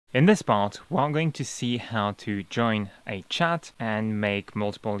In this part, we're going to see how to join a chat and make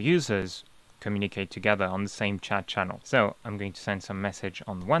multiple users communicate together on the same chat channel. So I'm going to send some message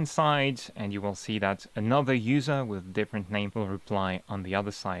on one side, and you will see that another user with different name will reply on the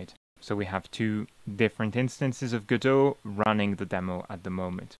other side. So we have two different instances of Godot running the demo at the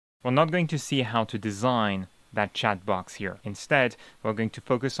moment. We're not going to see how to design that chat box here. Instead, we're going to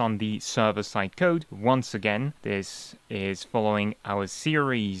focus on the server-side code. Once again, this is following our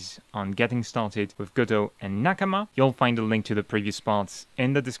series on getting started with Godot and Nakama. You'll find a link to the previous parts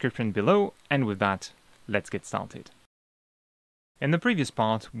in the description below, and with that, let's get started. In the previous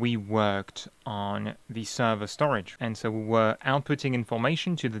part, we worked on the server storage, and so we were outputting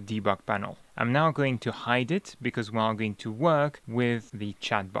information to the debug panel. I'm now going to hide it because we are going to work with the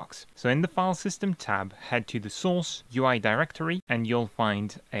chat box. So in the File System tab, head to the source UI directory, and you'll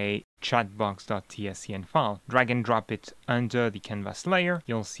find a chatbox.tscn file. Drag and drop it under the canvas layer.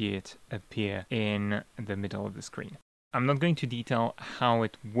 You'll see it appear in the middle of the screen. I'm not going to detail how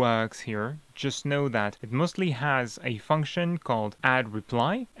it works here, just know that it mostly has a function called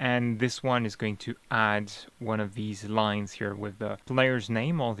addReply, and this one is going to add one of these lines here with the player's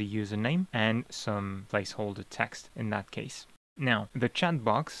name or the username and some placeholder text in that case. Now, the chat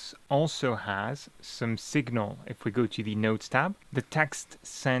box also has some signal. If we go to the Notes tab, the text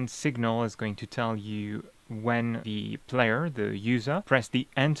send signal is going to tell you when the player, the user, press the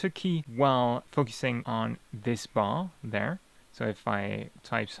enter key while focusing on this bar there. So if I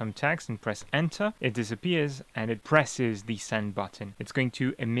type some text and press enter, it disappears and it presses the send button. It's going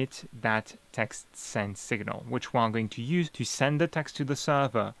to emit that text send signal, which we're going to use to send the text to the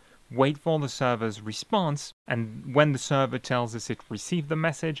server, wait for the server's response, and when the server tells us it received the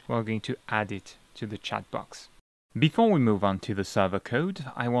message, we're going to add it to the chat box. Before we move on to the server code,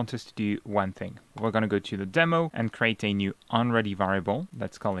 I want us to do one thing. We're going to go to the demo and create a new onReady variable.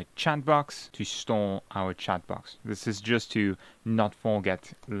 Let's call it chatbox to store our chatbox. This is just to not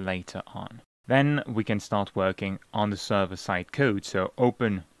forget later on. Then we can start working on the server-side code. So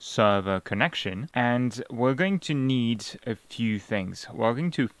open server connection, and we're going to need a few things. We're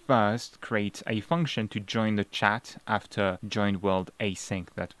going to first create a function to join the chat after join world async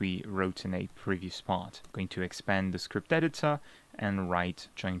that we wrote in a previous part. I'm going to expand the script editor and write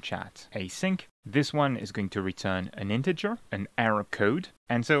join chat async. This one is going to return an integer, an error code,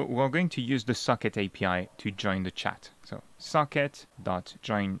 and so we're going to use the socket API to join the chat. So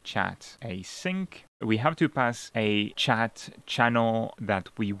socket.joinChatAsync. We have to pass a chat channel that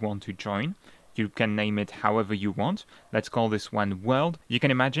we want to join. You can name it however you want. Let's call this one world. You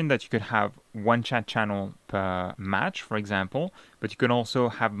can imagine that you could have one chat channel per match, for example, but you can also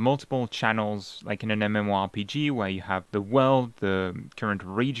have multiple channels, like in an MMORPG, where you have the world, the current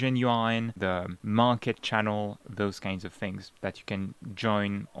region you are in, the market channel, those kinds of things that you can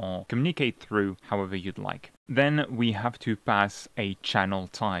join or communicate through however you'd like. Then we have to pass a channel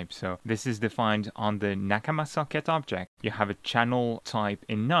type. So this is defined on the Nakama socket object. You have a channel type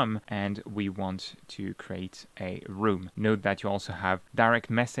in num, and we want to create a room. Note that you also have direct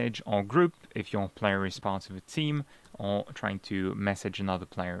message or group if your player is part of a team or trying to message another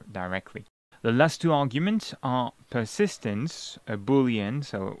player directly. The last two arguments are persistence, a boolean,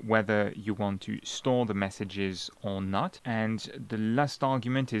 so whether you want to store the messages or not. And the last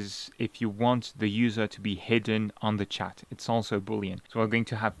argument is if you want the user to be hidden on the chat. It's also a boolean. So we're going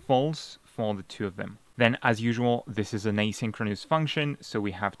to have false for the two of them. Then, as usual, this is an asynchronous function, so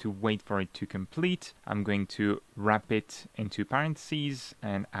we have to wait for it to complete. I'm going to wrap it into parentheses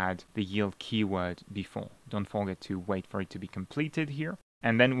and add the yield keyword before. Don't forget to wait for it to be completed here.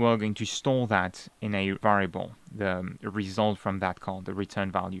 And then we're going to store that in a variable, the result from that call, the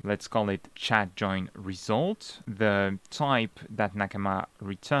return value. Let's call it chat join result. The type that Nakama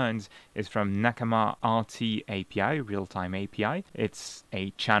returns is from Nakama RT API, real-time API. It's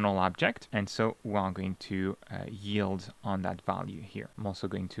a channel object, and so we're going to yield on that value here. I'm also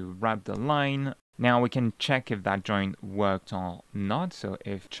going to wrap the line. Now we can check if that join worked or not. So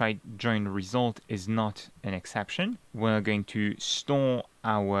if chat join result is not an exception, we're going to store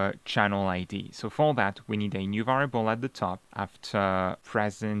our channel ID. So for that, we need a new variable at the top. After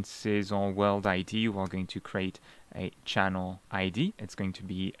presences or world ID, we're going to create a channel ID. It's going to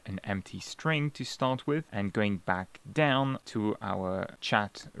be an empty string to start with, and going back down to our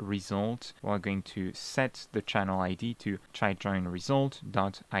chat result, we're going to set the channel ID to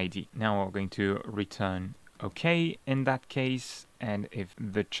chatJoinResult.id. Now we're going to return OK in that case, and if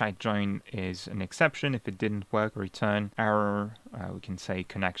the chat join is an exception, if it didn't work, return error. We can say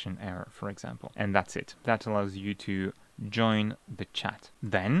connection error, for example, and that's it. That allows you to join the chat.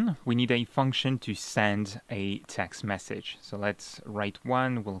 Then we need a function to send a text message. So let's write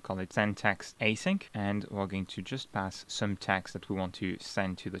one, we'll call it send text async, and we're going to just pass some text that we want to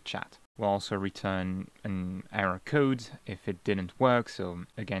send to the chat. We'll also return an error code if it didn't work. So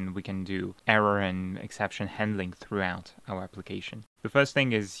again, we can do error and exception handling throughout our application. The first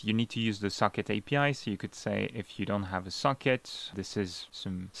thing is you need to use the socket API. So you could say if you don't have a socket, this is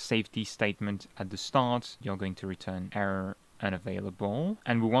some safety statement at the start. You're going to return error unavailable,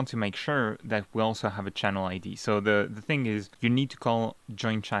 and we want to make sure that we also have a channel ID. So the thing is you need to call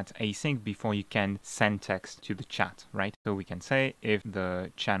join chat async before you can send text to the chat, right? So we can say if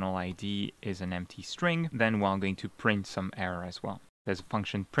the channel ID is an empty string, then we're going to print some error as well. There's a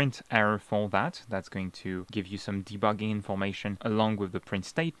function print error for that. That's going to give you some debugging information along with the print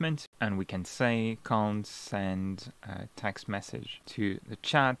statement. And we can say can't send a text message to the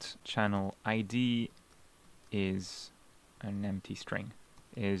chat. Channel ID is an empty string,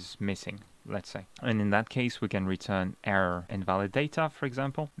 is missing, let's say. And in that case, we can return error invalid data, for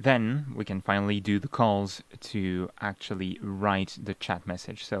example. Then we can finally do the calls to actually write the chat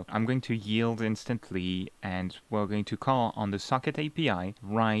message. So I'm going to yield instantly, and we're going to call on the socket API,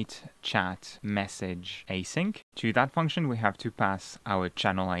 write chat message async. To that function, we have to pass our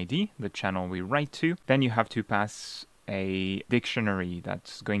channel ID, the channel we write to. Then you have to pass a dictionary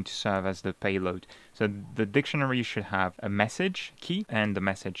that's going to serve as the payload. So the dictionary should have a message key, and the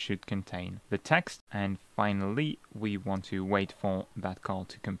message should contain the text. And finally, we want to wait for that call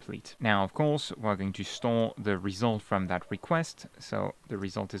to complete. Now, of course, we're going to store the result from that request. So the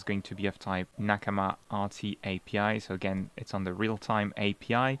result is going to be of type Nakama RT API. So again, it's on the real-time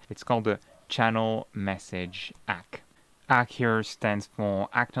API. It's called the channel message ACK. ACK here stands for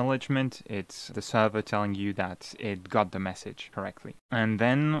acknowledgement. It's the server telling you that it got the message correctly. And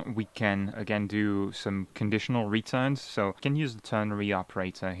then we can again do some conditional returns. So we can use the ternary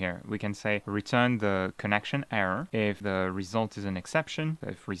operator here. We can say return the connection error if the result is an exception,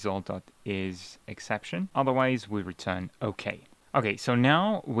 if result.is exception. Otherwise, we return OK. Okay, so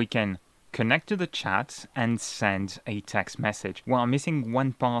now we can connect to the chat and send a text message. Well, I'm missing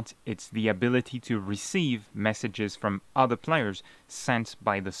one part. It's the ability to receive messages from other players sent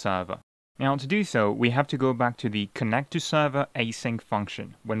by the server. Now, to do so, we have to go back to the connect to server async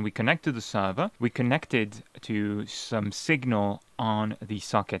function. When we connect to the server, we connected to some signal on the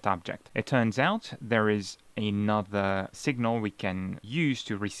socket object. It turns out there is another signal we can use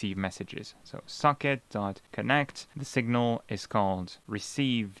to receive messages. So socket.connect, the signal is called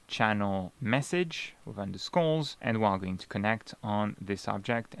receive channel message with underscores, and we're going to connect on this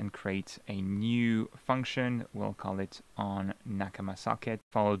object and create a new function. We'll call it on Nakama socket,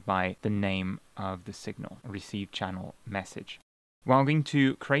 followed by the name of the signal, receive channel message. We're going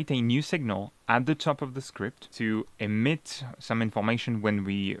to create a new signal at the top of the script to emit some information when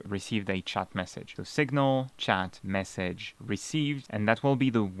we received a chat message. So signal, chat, message received, and that will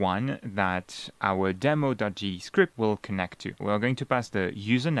be the one that our demo.g script will connect to. We're going to pass the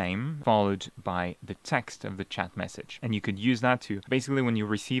username followed by the text of the chat message. And you could use that to, basically when you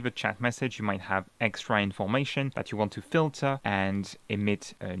receive a chat message, you might have extra information that you want to filter and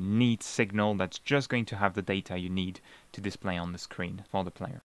emit a neat signal that's just going to have the data you need to display on the screen for the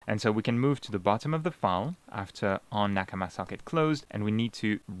player. And so we can move to the bottom of the file after on Nakama socket closed, and we need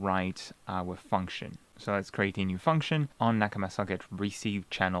to write our function. So let's create a new function on Nakama socket receive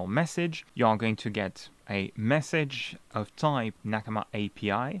channel message. You are going to get a message of type Nakama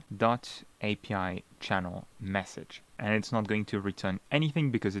API dot API channel message. And it's not going to return anything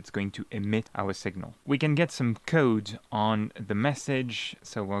because it's going to emit our signal. We can get some code on the message,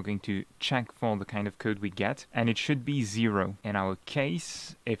 so we're going to check for the kind of code we get, and it should be 0 in our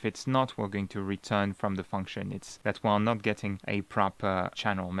case. If it's not, we're going to return from the function. It's that we're not getting a proper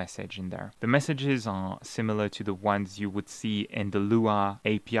channel message in there. The messages are similar to the ones you would see in the Lua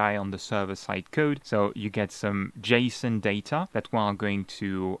API on the server-side code. So you get some JSON data that we're going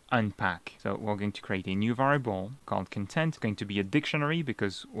to unpack. So we're going to create a new variable called content, going to be a dictionary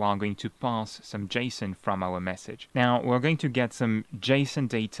because we're going to pass some JSON from our message. Now we're going to get some JSON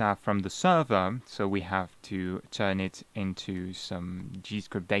data from the server, so we have to turn it into some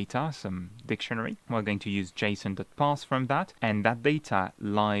GScript data, some dictionary. We're going to use JSON.parse from that, and that data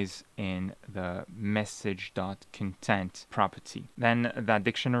lies in the message.content property. Then that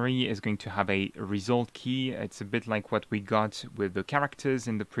dictionary is going to have a result key. It's a bit like what we got with the characters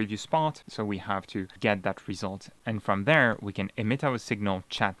in the previous part, so we have to get that result. And from there, we can emit our signal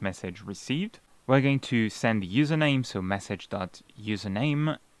chat message received. We're going to send the username, so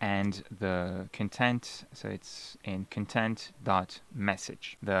message.username, and the content, so it's in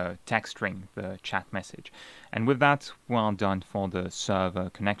content.message, the text string, the chat message. And with that, we're done for the server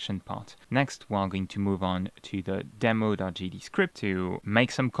connection part. Next, we're going to move on to the demo.gd script to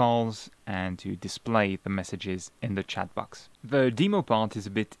make some calls and to display the messages in the chat box. The demo part is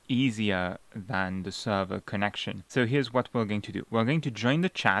a bit easier than the server connection. So here's what we're going to do. We're going to join the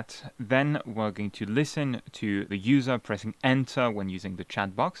chat, then we're going to listen to the user pressing enter when using the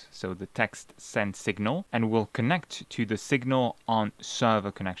chat box, so the text send signal, and we'll connect to the signal on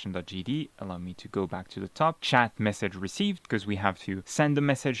server connection.gd. Allow me to go back to the top. Chat message received, because we have to send the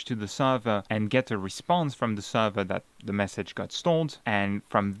message to the server and get a response from the server that the message got stored, and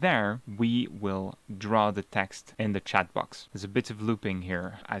from there we will draw the text in the chat box. There's a bit of looping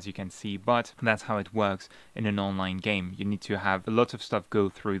here, as you can see, but that's how it works in an online game. You need to have a lot of stuff go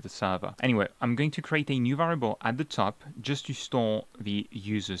through the server. Anyway, I'm going to create a new variable at the top just to store the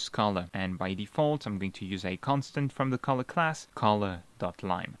user's color, and by default I'm going to use a constant from the color class,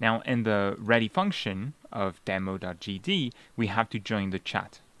 color.lime. Now in the ready function of demo.gd we have to join the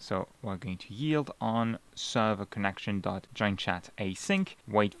chat. So we're going to yield on server connection.joinChat async,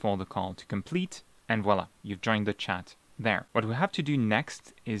 wait for the call to complete, and voila, you've joined the chat there. What we have to do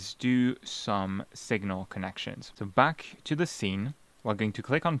next is do some signal connections. So back to the scene, we're going to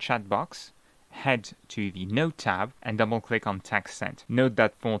click on chat box, head to the Node tab and double click on text sent. Note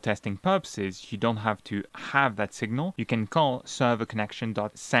that for testing purposes, you don't have to have that signal. You can call server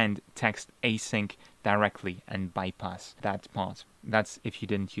connection.send text async directly and bypass that part. That's if you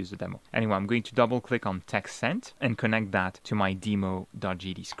didn't use the demo. Anyway, I'm going to double click on text sent and connect that to my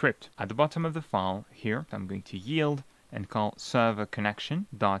demo.gd script. At the bottom of the file here, I'm going to yield and call server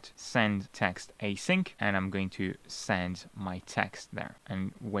connection.send text async, and I'm going to send my text there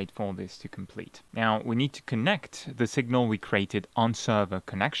and wait for this to complete. Now we need to connect the signal we created on server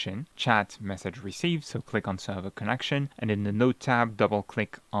connection, chat message received, so click on server connection, and in the Node tab double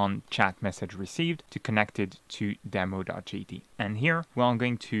click on chat message received to connect it to demo.gd. And here we're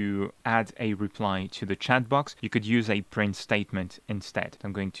going to add a reply to the chat box. You could use a print statement instead.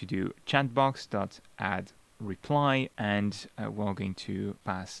 I'm going to do chatbox.add reply, and we're going to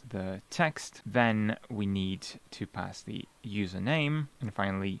pass the text. Then we need to pass the username, and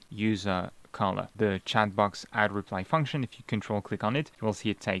finally user color. The chat box add reply function, if you control click on it, you will see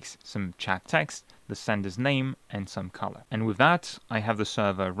it takes some chat text, the sender's name, and some color. And with that, I have the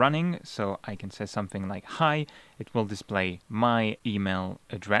server running, so I can say something like hi. It will display my email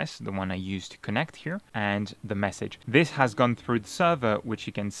address, the one I used to connect here, and the message. This has gone through the server, which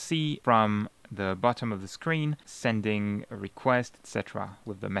you can see from the bottom of the screen, sending a request, etc.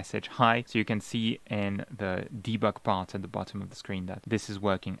 with the message hi. So you can see in the debug part at the bottom of the screen that this is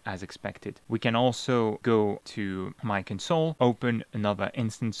working as expected. We can also go to my console, open another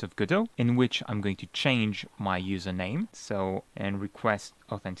instance of Godot, in which I'm going to change my username. So in request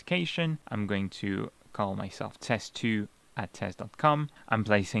authentication, I'm going to call myself test2 at test.com. I'm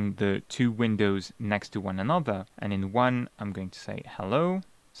placing the two windows next to one another, and in one I'm going to say hello.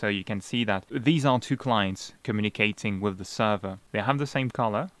 So you can see that these are two clients communicating with the server. They have the same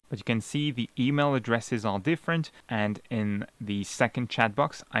color, but you can see the email addresses are different, and in the second chat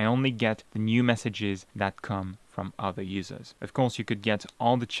box I only get the new messages that come from other users. Of course, you could get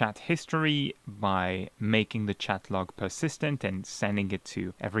all the chat history by making the chat log persistent and sending it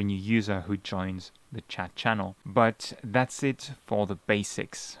to every new user who joins the chat channel. But that's it for the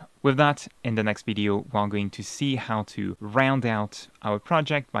basics. With that, in the next video, we're going to see how to round out our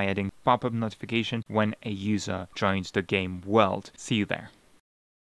project by adding pop-up notification when a user joins the game world. See you there.